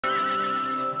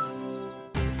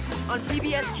On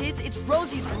PBS Kids, it's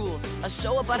Rosie's Rules, a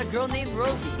show about a girl named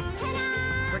Rosie.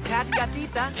 Her cat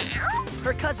Gatita,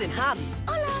 her cousin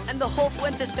Javi, and the whole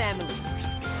Fuentes family.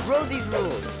 Rosie's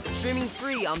Rules, streaming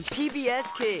free on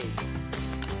PBS Kids.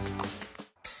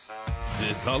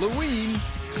 This Halloween,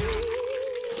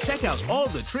 check out all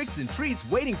the tricks and treats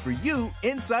waiting for you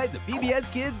inside the PBS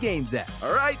Kids Games app.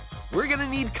 All right, we're gonna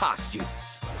need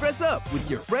costumes. Dress up with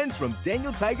your friends from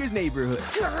Daniel Tiger's neighborhood.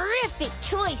 Terrific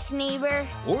choice, neighbor.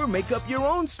 Or make up your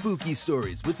own spooky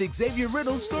stories with Xavier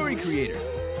Riddle's story creator.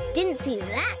 Didn't see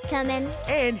that coming.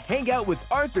 And hang out with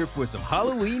Arthur for some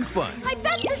Halloween fun. I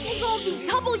bet this was all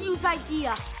DW's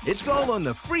idea. It's all on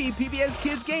the free PBS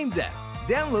Kids Games app.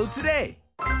 Download today.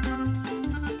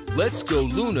 Let's Go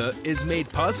Luna is made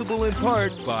possible in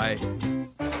part by...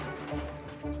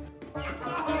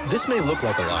 This may look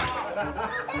like a lot,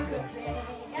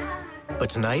 but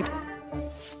tonight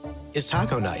is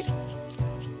taco night.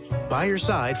 By your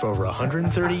side for over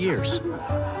 130 years.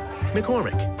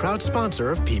 McCormick, proud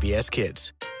sponsor of PBS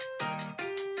Kids.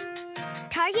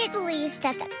 Target believes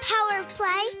that the power of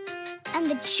play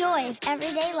and the joy of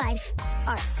everyday life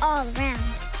are all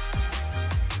around.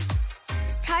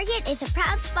 Target is a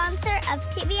proud sponsor of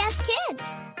PBS Kids.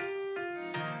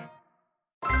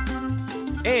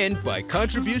 And by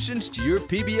contributions to your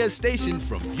PBS station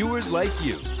from viewers like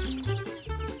you.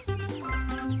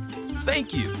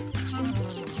 Thank you.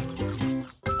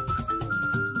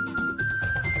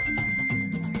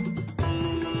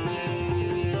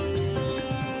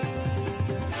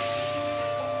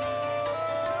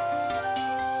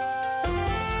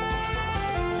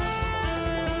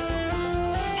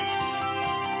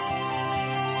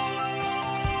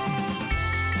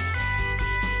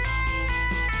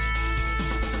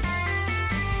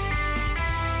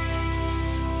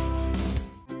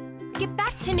 Get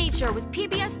back to nature with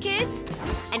PBS Kids,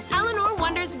 and Eleanor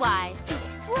wonders why.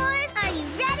 Explorers, are you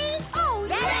ready? Oh,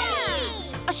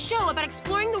 ready! A show about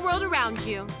exploring the world around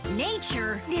you.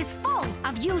 Nature is full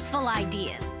of useful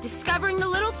ideas. Discovering the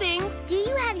little things. Do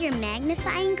you have your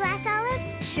magnifying glass,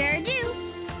 Olive? Sure do.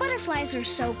 Butterflies are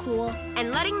so cool. And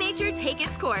letting nature take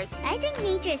its course. I think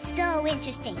nature is so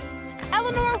interesting.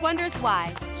 Eleanor Wonders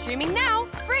Why. Streaming now,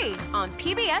 free on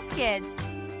PBS Kids.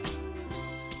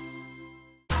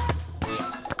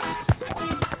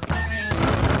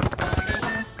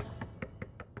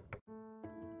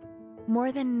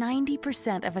 More than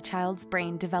 90% of a child's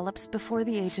brain develops before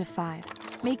the age of 5,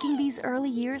 making these early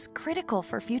years critical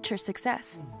for future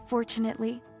success.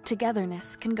 Fortunately,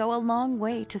 togetherness can go a long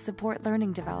way to support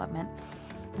learning development.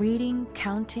 Reading,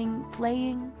 counting,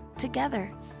 playing,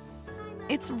 together.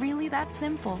 It's really that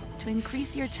simple to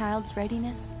increase your child's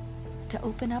readiness to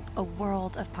open up a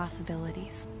world of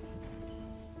possibilities.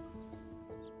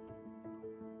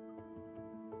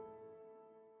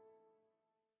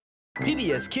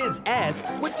 PBS Kids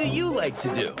asks, what do you like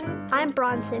to do? I'm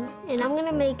Bronson, and I'm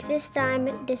gonna make this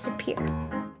diamond disappear.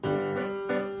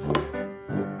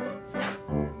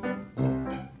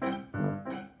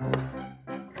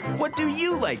 What do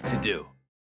you like to do?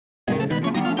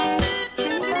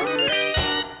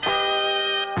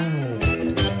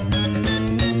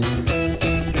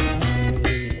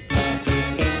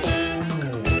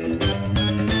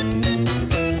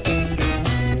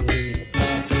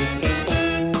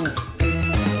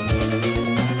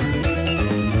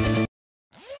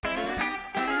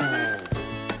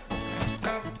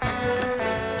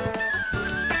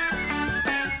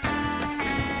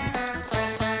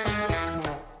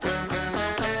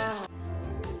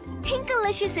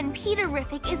 Pinkalicious and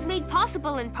Peterific is made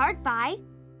possible in part by...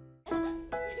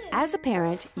 As a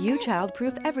parent, you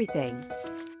child-proof everything.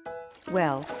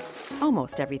 Well,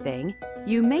 almost everything.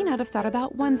 You may not have thought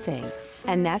about one thing,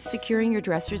 and that's securing your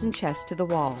dressers and chest to the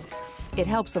wall. It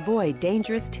helps avoid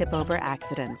dangerous tip-over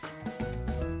accidents.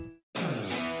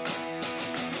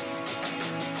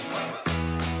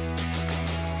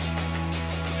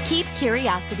 Keep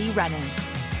curiosity running.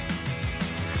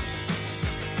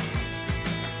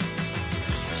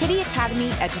 Kitty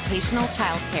Academy Educational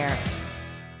Childcare.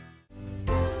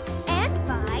 And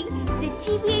by the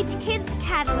GBH Kids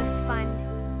Catalyst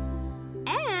Fund.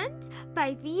 And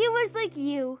by viewers like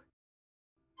you.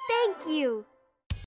 Thank you.